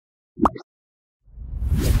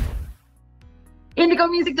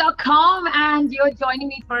IndigoMusic.com, and you're joining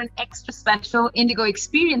me for an extra special Indigo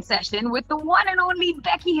Experience session with the one and only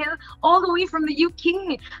Becky Hill, all the way from the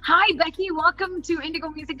UK. Hi, Becky. Welcome to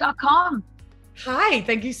IndigoMusic.com. Hi,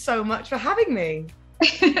 thank you so much for having me.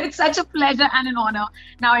 It's such a pleasure and an honor.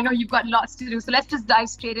 Now, I know you've got lots to do, so let's just dive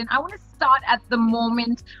straight in. I want to start at the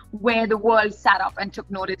moment where the world sat up and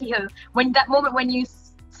took notice. When you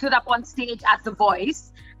stood up on stage as The Voice,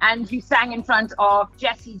 and you sang in front of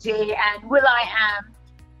Jessie J and will.i.am,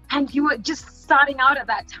 and you were just starting out at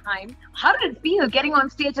that time. How did it feel getting on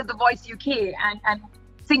stage at The Voice UK and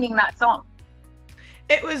singing that song?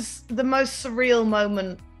 It was the most surreal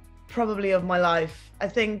moment probably of my life. I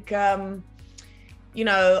think, I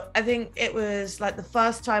think it was like the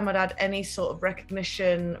first time I'd had any sort of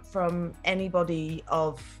recognition from anybody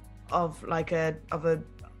of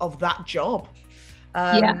that job.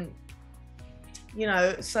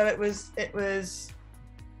 So it was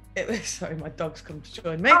sorry, my dog's come to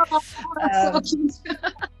join me. Oh, that's so cute.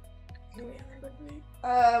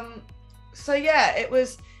 So yeah, it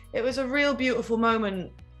was a real beautiful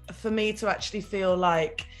moment for me to actually feel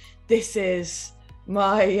like this is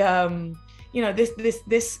my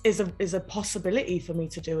this is a possibility for me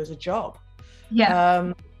to do as a job.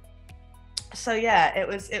 So yeah, it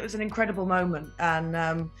was an incredible moment,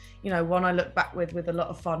 and one I look back with a lot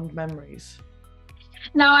of fond memories.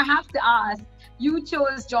 Now I have to ask, you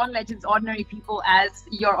chose John Legend's Ordinary People as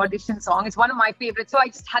your audition song. It's one of my favorites, so I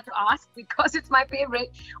just had to ask because it's my favorite.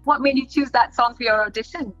 What made you choose that song for your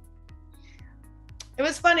audition? It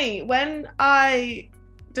was funny when I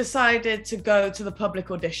decided to go to the public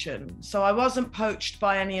audition. So I wasn't poached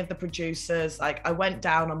by any of the producers. Like, I went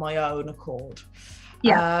down on my own accord.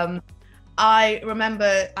 I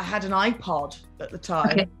remember I had an iPod at the time.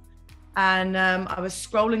 Okay. And I was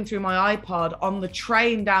scrolling through my iPod on the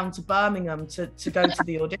train down to Birmingham to go to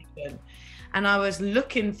the audition. And I was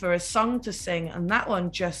looking for a song to sing, and that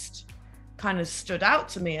one just kind of stood out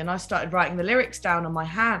to me. And I started writing the lyrics down on my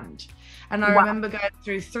hand. And I remember going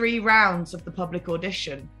through 3 rounds of the public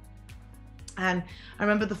audition. And I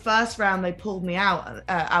remember the first round they pulled me out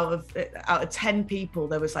of 10 people.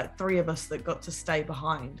 There was like 3 of us that got to stay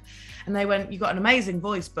behind, and they went, "You got an amazing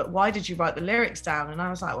voice, but why did you write the lyrics down?" And I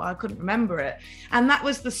was like, well, I couldn't remember it. And that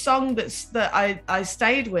was the song that I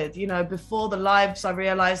stayed with. Before the lives, I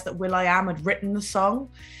realized that will.i.am had written the song.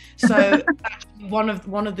 So actually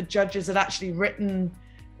one of the judges had actually written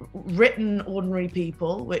Ordinary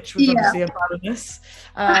People, which was obviously a bonus.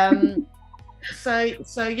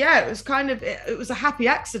 So yeah, it was it was a happy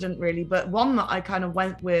accident really, but one that I kind of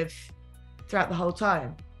went with throughout the whole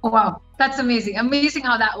time. Wow, that's amazing. Amazing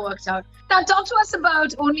how that worked out. Now talk to us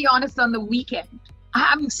about Only Honest on the Weekend.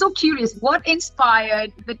 I'm so curious, what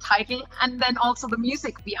inspired the title and then also the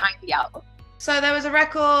music behind the album? So there was a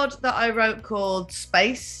record that I wrote called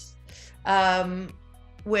Space,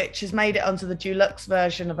 which has made it onto the deluxe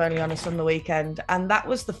version of Only Honest on the Weekend, and that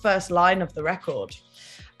was the first line of the record.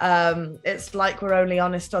 It's like we're only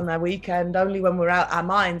honest on their weekend, only when we're out our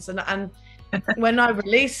minds. And when I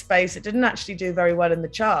released Space, it didn't actually do very well in the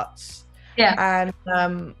charts. And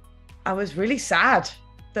I was really sad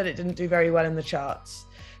that it didn't do very well in the charts.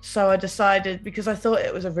 So I decided, because I thought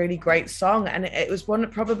it was a really great song, and it was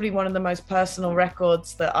probably one of the most personal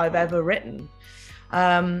records that I've ever written.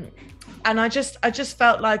 And I just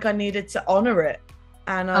felt like I needed to honor it,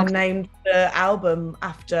 and I named the album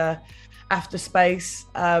after Space.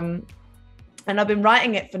 And I've been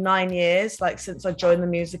writing it for 9 years, like since I joined the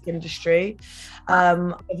music industry.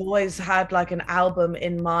 I've always had like an album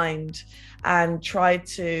in mind and tried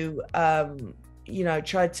to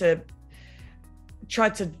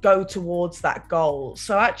go towards that goal.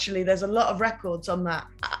 So actually there's a lot of records on that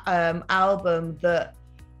album that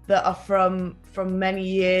are from many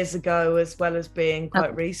years ago, as well as being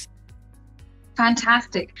quite recent.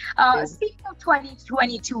 Fantastic. Speaking of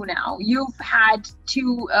 2022 now, you've had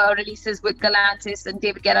 2 releases with Galantis and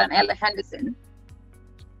David Guetta and Ella Henderson.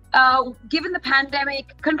 Given the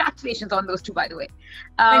pandemic, congratulations on those 2, by the way.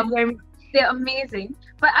 They're amazing.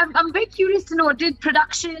 But I'm very curious to know, did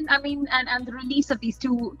production, and the release of these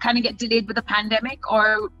 2 kind of get delayed with the pandemic,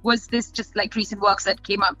 or was this just like recent works that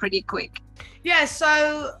came out pretty quick? Yeah,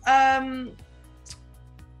 so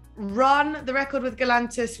Run, the record with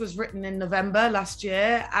Galantis, was written in November last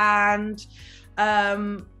year, and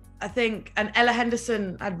I think, and Ella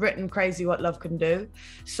Henderson had written Crazy What Love Can Do.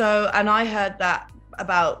 So, and I heard that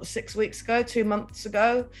about 6 weeks ago, 2 months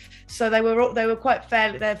ago. So they were quite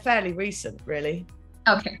they're fairly recent, really.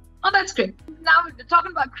 Okay. Oh, that's great. Now,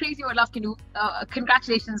 talking about Crazy What Love Can Do,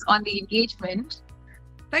 congratulations on the engagement.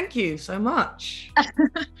 Thank you so much.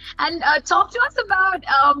 And talk to us about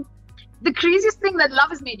the craziest thing that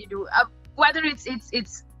love has made you do. Whether it's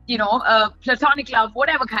platonic love,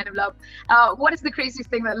 whatever kind of love. What is the craziest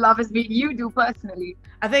thing that love has made you do personally?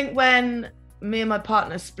 I think when me and my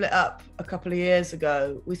partner split up a couple of years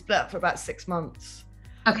ago, we split up for about 6 months.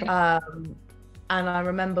 Okay. And I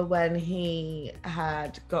remember when he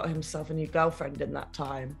had got himself a new girlfriend in that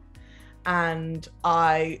time, and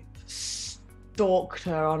I stalked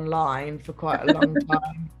her online for quite a long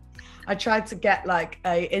time. I tried to get like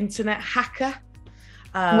a internet hacker.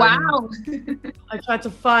 Wow. I tried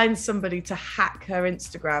to find somebody to hack her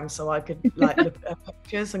Instagram so I could like look at her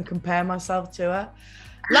pictures and compare myself to her.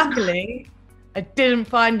 Luckily, I didn't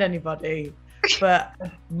find anybody, but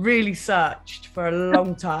I really searched for a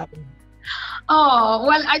long time. Oh,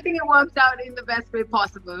 well, I think it worked out in the best way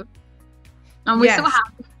possible. And we're so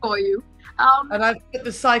happy for you. And I've put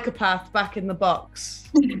the psychopath back in the box.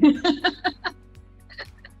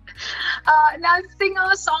 Now, singer,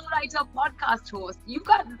 songwriter, podcast host, you've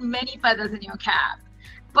got many feathers in your cap.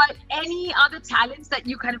 But any other talents that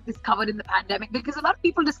you kind of discovered in the pandemic? Because a lot of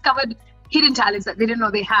people discovered hidden talents that they didn't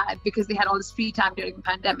know they had because they had all this free time during the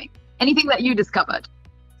pandemic. Anything that you discovered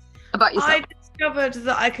about yourself? I discovered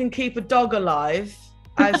that I can keep a dog alive.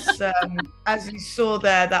 As you saw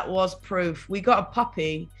there, that was proof. We got a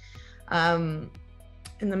puppy in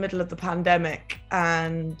the middle of the pandemic,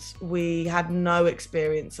 and we had no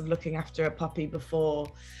experience of looking after a puppy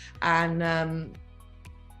before. And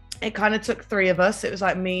it kind of took 3 of us. It was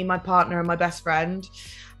like me, my partner, and my best friend,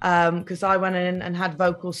 because I went in and had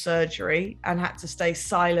vocal surgery and had to stay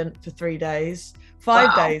silent for 3 days.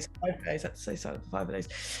 5 days. 5 days. I had to stay silent for 5 days.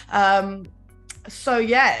 So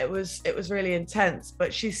yeah, it was really intense,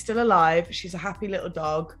 but she's still alive. She's a happy little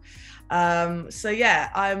dog. So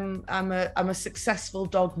yeah, I'm a successful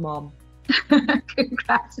dog mom.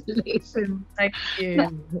 Congratulations. Thank you.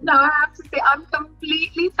 Now I have to say, I'm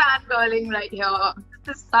completely fangirling right here.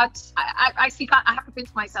 This is such, I have to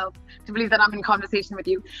pinch myself to believe that I'm in conversation with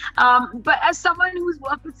you. But as someone who's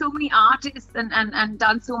worked with so many artists and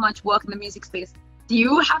done so much work in the music space, do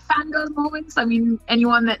you have fangirl moments? I mean,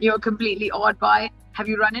 anyone that you're completely awed by, have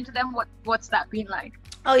you run into them? What's that been like?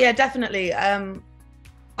 Oh yeah, definitely. I'm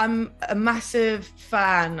a massive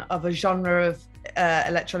fan of a genre of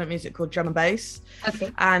electronic music called drum and bass.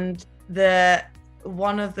 Okay. And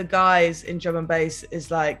one of the guys in drum and bass is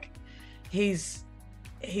like, he's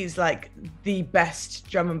like the best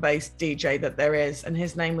drum and bass DJ that there is, and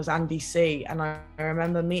his name was Andy C. And I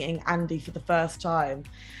remember meeting Andy for the first time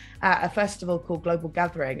at a festival called Global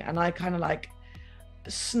Gathering, and I kind of like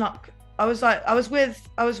snuck. I was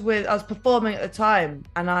performing at the time,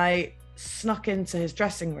 and I snuck into his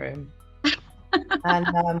dressing room,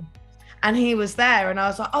 and he was there, and I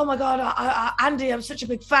was like, oh my god, Andy, I'm such a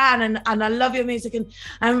big fan, and I love your music, and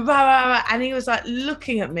rah, rah, rah. And he was like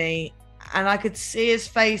looking at me, and I could see his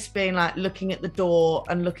face being like looking at the door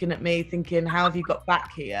and looking at me thinking, how have you got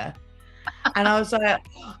back here? And I was like,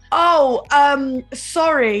 oh,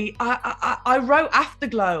 sorry, I wrote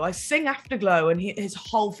Afterglow, I sing Afterglow. And his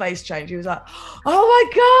whole face changed. He was like, oh my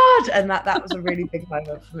God. And that was a really big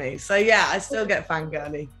moment for me. So yeah, I still get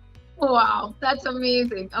fangirly. Wow, that's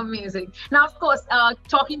amazing, amazing. Now, of course,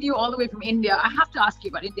 talking to you all the way from India, I have to ask you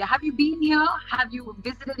about India. Have you been here? Have you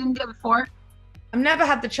visited India before? I've never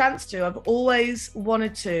had the chance to. I've always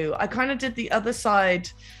wanted to. I kind of did the other side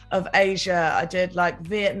of Asia. I did like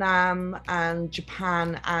Vietnam and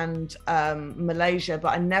Japan and Malaysia, but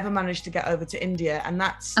I never managed to get over to India. And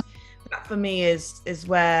that for me is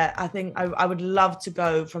where I think I would love to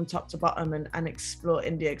go from top to bottom and explore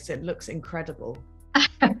India, because it looks incredible.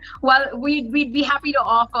 Well, we'd be happy to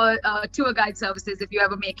offer tour guide services if you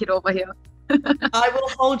ever make it over here. I will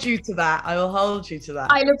hold you to that. I will hold you to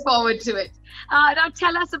that. I look forward to it. Now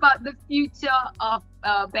tell us about the future of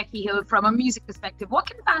Becky Hill from a music perspective. What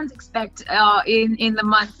can fans expect in the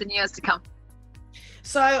months and years to come?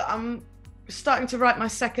 So I'm starting to write my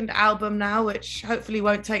second album now, which hopefully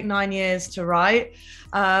won't take 9 years to write.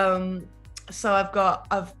 So I've got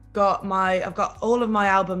all of my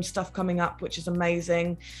album stuff coming up, which is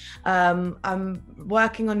amazing. I'm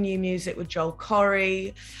working on new music with Joel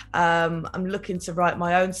Corey. I'm looking to write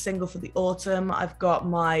my own single for the autumn. I've got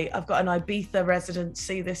an Ibiza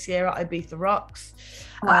residency this year at Ibiza Rocks.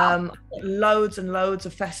 Wow. Loads and loads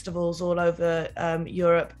of festivals all over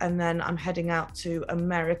Europe, and then I'm heading out to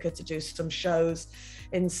America to do some shows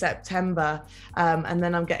in September, and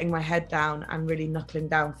then I'm getting my head down and really knuckling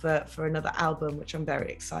down for another album, which I'm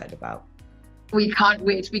very excited about. We can't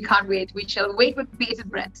wait. We can't wait. We shall wait with bated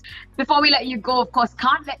breath. Before we let you go, of course,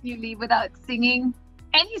 can't let you leave without singing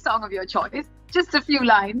any song of your choice. Just a few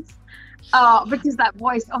lines. Because that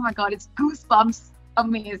voice, oh my God, it's goosebumps.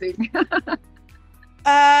 Amazing.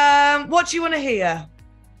 What do you want to hear?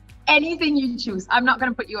 Anything you choose. I'm not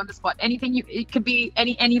going to put you on the spot. It could be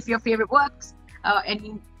any of your favorite works,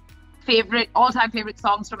 any all-time favorite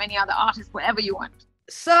songs from any other artist, whatever you want.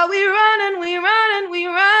 So we run and we run and we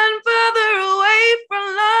run further away from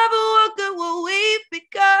love. What good will we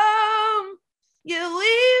become? Yeah,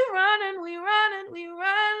 we run and we run and we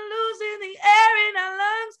run, losing the air in our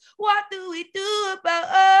lungs. What do we do about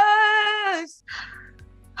us?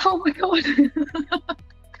 Oh my God.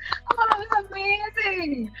 Oh, that was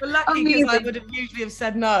amazing. We're lucky because I would have usually have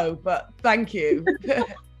said no, but thank you. That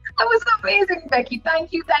was amazing, Becky.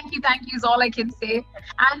 Thank you is all I can say.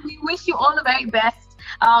 And we wish you all the very best.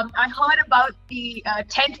 I heard about the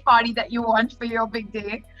tent party that you want for your big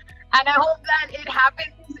day. And I hope that it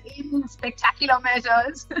happens in spectacular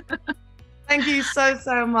measures. Thank you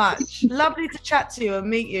so much. Lovely to chat to you and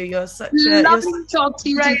meet you. You're such lovely to talk to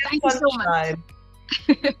you. Thank you so much.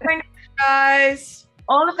 Thank you, guys.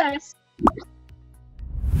 All the best.